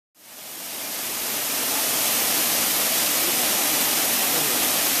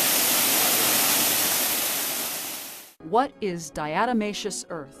What is diatomaceous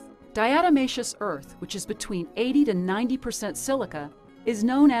earth? Diatomaceous earth, which is between 80 to 90% silica, is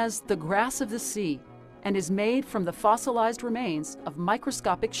known as the grass of the sea and is made from the fossilized remains of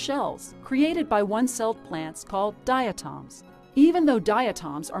microscopic shells created by one-celled plants called diatoms. Even though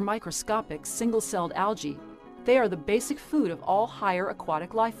diatoms are microscopic, single-celled algae, they are the basic food of all higher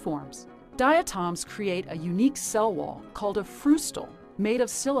aquatic life forms. Diatoms create a unique cell wall called a frustal, made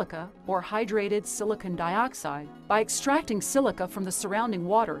of silica or hydrated silicon dioxide by extracting silica from the surrounding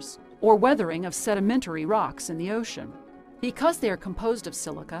waters or weathering of sedimentary rocks in the ocean. Because they are composed of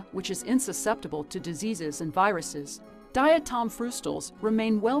silica, which is insusceptible to diseases and viruses, diatom frustals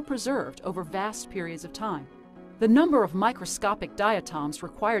remain well preserved over vast periods of time. The number of microscopic diatoms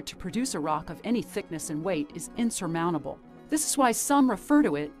required to produce a rock of any thickness and weight is insurmountable. This is why some refer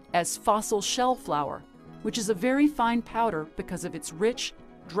to it as fossil shell flour, which is a very fine powder because of its rich,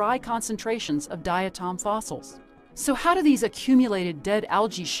 dry concentrations of diatom fossils. So how do these accumulated dead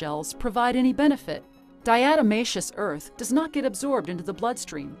algae shells provide any benefit? Diatomaceous earth does not get absorbed into the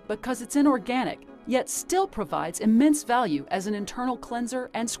bloodstream because it's inorganic, yet still provides immense value as an internal cleanser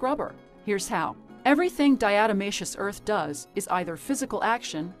and scrubber. Here's how. Everything diatomaceous earth does is either physical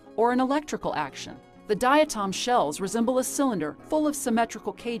action or an electrical action. The diatom shells resemble a cylinder full of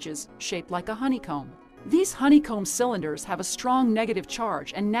symmetrical cages shaped like a honeycomb. These honeycomb cylinders have a strong negative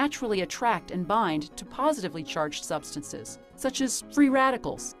charge and naturally attract and bind to positively charged substances, such as free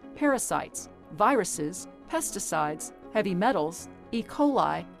radicals, parasites, viruses, pesticides, heavy metals, E.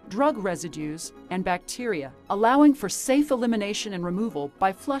 coli, drug residues, and bacteria, allowing for safe elimination and removal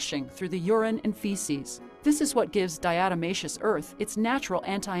by flushing through the urine and feces. This is what gives diatomaceous earth its natural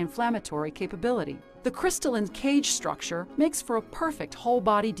anti-inflammatory capability. The crystalline cage structure makes for a perfect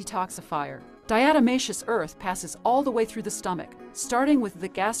whole-body detoxifier. Diatomaceous earth passes all the way through the stomach, starting with the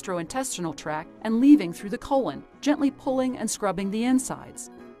gastrointestinal tract and leaving through the colon, gently pulling and scrubbing the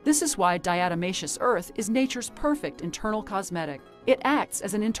insides. This is why diatomaceous earth is nature's perfect internal cosmetic. It acts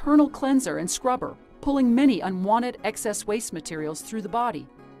as an internal cleanser and scrubber, pulling many unwanted excess waste materials through the body,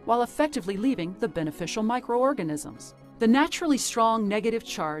 while effectively leaving the beneficial microorganisms. The naturally strong negative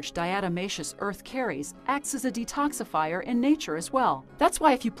charge diatomaceous earth carries acts as a detoxifier in nature as well. That's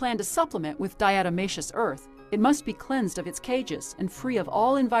why if you plan to supplement with diatomaceous earth, it must be cleansed of its cages and free of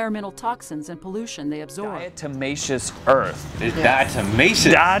all environmental toxins and pollution they absorb. Diatomaceous earth. Yes.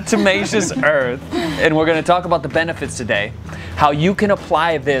 Diatomaceous earth. And we're going to talk about the benefits today, how you can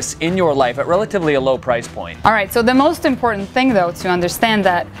apply this in your life at relatively a low price point. All right, so the most important thing though to understand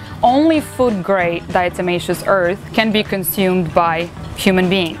that only food-grade diatomaceous earth can be consumed by human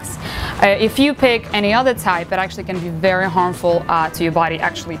beings. If you pick any other type, it actually can be very harmful to your body,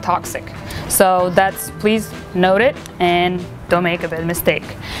 actually toxic. So please note it and don't make a big mistake.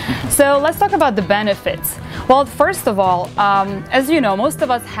 So let's talk about the benefits. Well, first of all, as you know, most of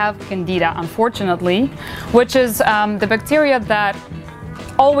us have candida, unfortunately, which is the bacteria that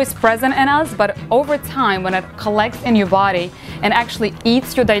always present in us, but over time when it collects in your body and actually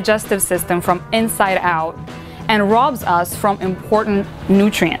eats your digestive system from inside out and robs us from important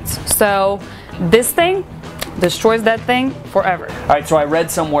nutrients. So this thing destroys that thing forever. All right, so I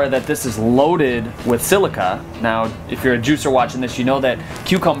read somewhere that this is loaded with silica. Now, if you're a juicer watching this, you know that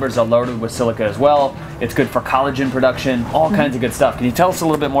cucumbers are loaded with silica as well. It's good for collagen production, all kinds of good stuff. Can you tell us a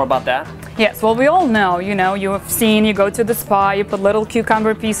little bit more about that? Yes, well, we all know, you have seen, you go to the spa, you put little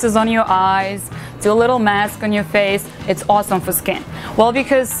cucumber pieces on your eyes, do a little mask on your face. It's awesome for skin. Well,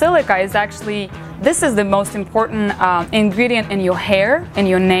 because silica is actually, this is the most important ingredient in your hair, in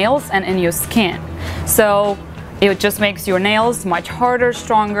your nails, and in your skin. So it just makes your nails much harder,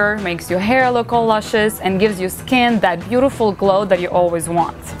 stronger, makes your hair look all luscious, and gives your skin that beautiful glow that you always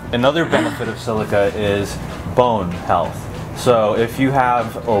want. Another benefit of silica is bone health. So if you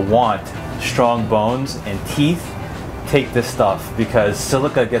have or want strong bones and teeth, take this stuff because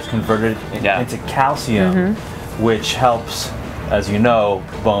silica gets converted into calcium, which helps, as you know,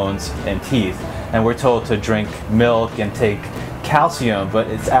 bones and teeth. And we're told to drink milk and take calcium, but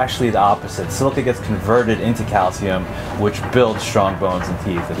it's actually the opposite. Silica gets converted into calcium, which builds strong bones and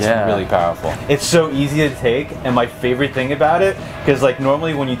teeth. It's really powerful. It's so easy to take, and my favorite thing about it, because like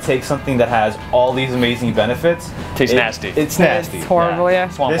normally when you take something that has all these amazing benefits, tastes nasty. It's nasty. It's horrible, yeah.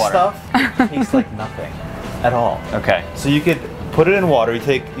 Swamp this water. stuff tastes like nothing at all. Okay. So you could put it in water. You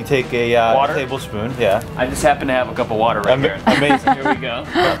take a tablespoon. Yeah. I just happen to have a cup of water right here. Amazing. Here we go.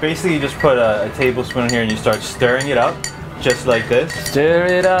 Basically, you just put a tablespoon here and you start stirring it up. Just like this. Stir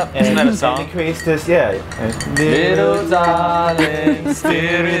it up. And isn't that a song? And it creates this, Little darling,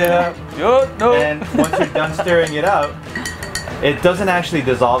 stir it up. And once you're done stirring it up, It doesn't actually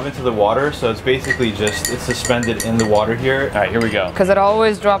dissolve into the water, so it's basically just, it's suspended in the water here. All right, here we go. Because it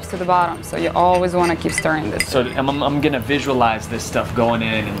always drops to the bottom, so you always want to keep stirring this. So I'm gonna visualize this stuff going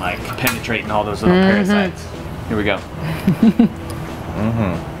in and like penetrating all those little parasites. Here we go.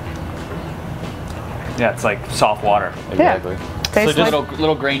 Yeah, it's like soft water. Exactly. Tastes So like just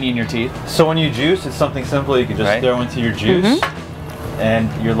little grainy in your teeth. So when you juice, it's something simple. You can just throw into your juice,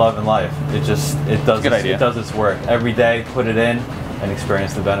 and you're loving life. It does its work every day. Put it in and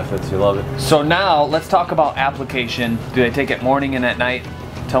experience the benefits. You love it. So now let's talk about application. Do they take it morning and at night?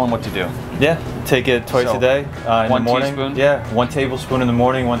 Tell them what to do. Yeah, take it twice a day. In one the morning. teaspoon? Yeah, 1 tablespoon in the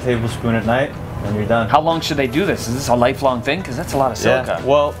morning, 1 tablespoon at night, and you're done. How long should they do this? Is this a lifelong thing? Because that's a lot of silica. Yeah.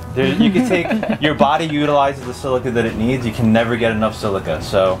 Well, you can take, your body utilizes the silica that it needs. You can never get enough silica.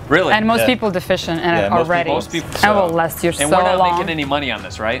 So really, and most people deficient in it already. Most people. And will last you so long. And we're not making any money on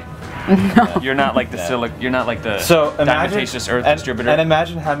this, right? No. You're not like the silica. You're not like the Diatomaceous Earth distributor. And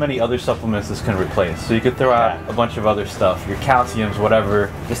imagine how many other supplements this can replace. So you could throw out a bunch of other stuff, your calciums,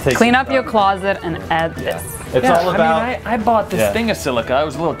 whatever. Just take. Clean up your closet and add this. It's all about. I mean, I bought this thing of silica. It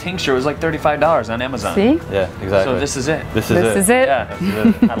was a little tincture. It was like $35 on Amazon. See? Yeah, exactly. So this is it. This is it. Yeah, this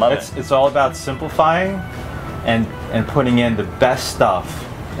is it. I love it. It's all about simplifying and putting in the best stuff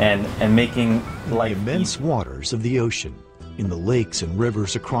and making life. The immense waters of the ocean, in the lakes and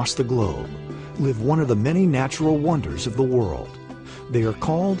rivers across the globe, live one of the many natural wonders of the world. They are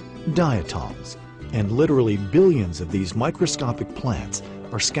called diatoms, and literally billions of these microscopic plants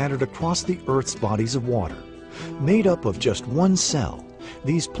are scattered across the Earth's bodies of water. Made up of just one cell,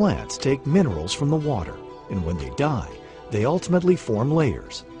 these plants take minerals from the water, and when they die, they ultimately form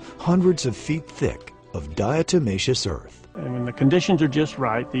layers, hundreds of feet thick, of diatomaceous earth. And when the conditions are just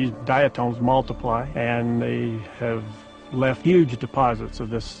right, these diatoms multiply, and they have left huge deposits of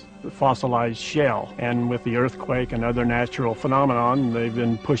this fossilized shell. And with the earthquake and other natural phenomenon, they've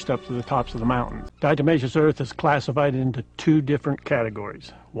been pushed up to the tops of the mountains. Diatomaceous earth is classified into 2 different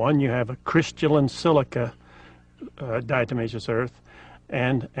categories. One, you have a crystalline silica diatomaceous earth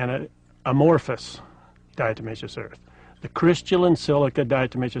and an amorphous diatomaceous earth. The crystalline silica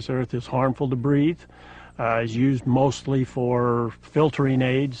diatomaceous earth is harmful to breathe, is used mostly for filtering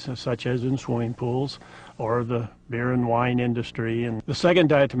aids, such as in swimming pools or the beer and wine industry. And the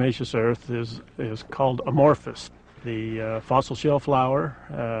second diatomaceous earth is called amorphous. The fossil shell flour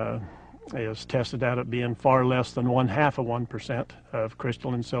is tested out at being far less than 0.5% of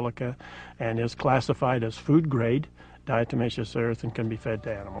crystalline silica and is classified as food grade diatomaceous earth and can be fed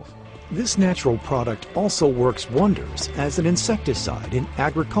to animals. This natural product also works wonders as an insecticide in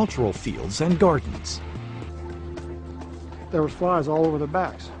agricultural fields and gardens. There was flies all over their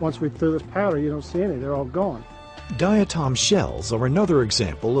backs. Once we threw this powder, you don't see any. They're all gone. Diatom shells are another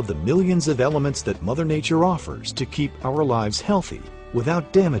example of the millions of elements that Mother Nature offers to keep our lives healthy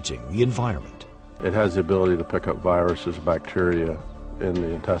without damaging the environment. It has the ability to pick up viruses, bacteria in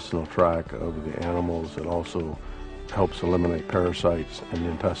the intestinal tract of the animals. It also helps eliminate parasites in the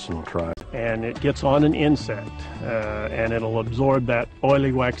intestinal tract. And it gets on an insect, and it'll absorb that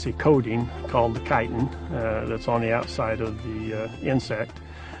oily, waxy coating called the chitin that's on the outside of the insect,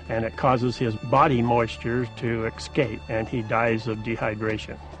 and it causes his body moisture to escape, and he dies of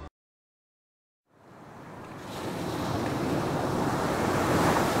dehydration.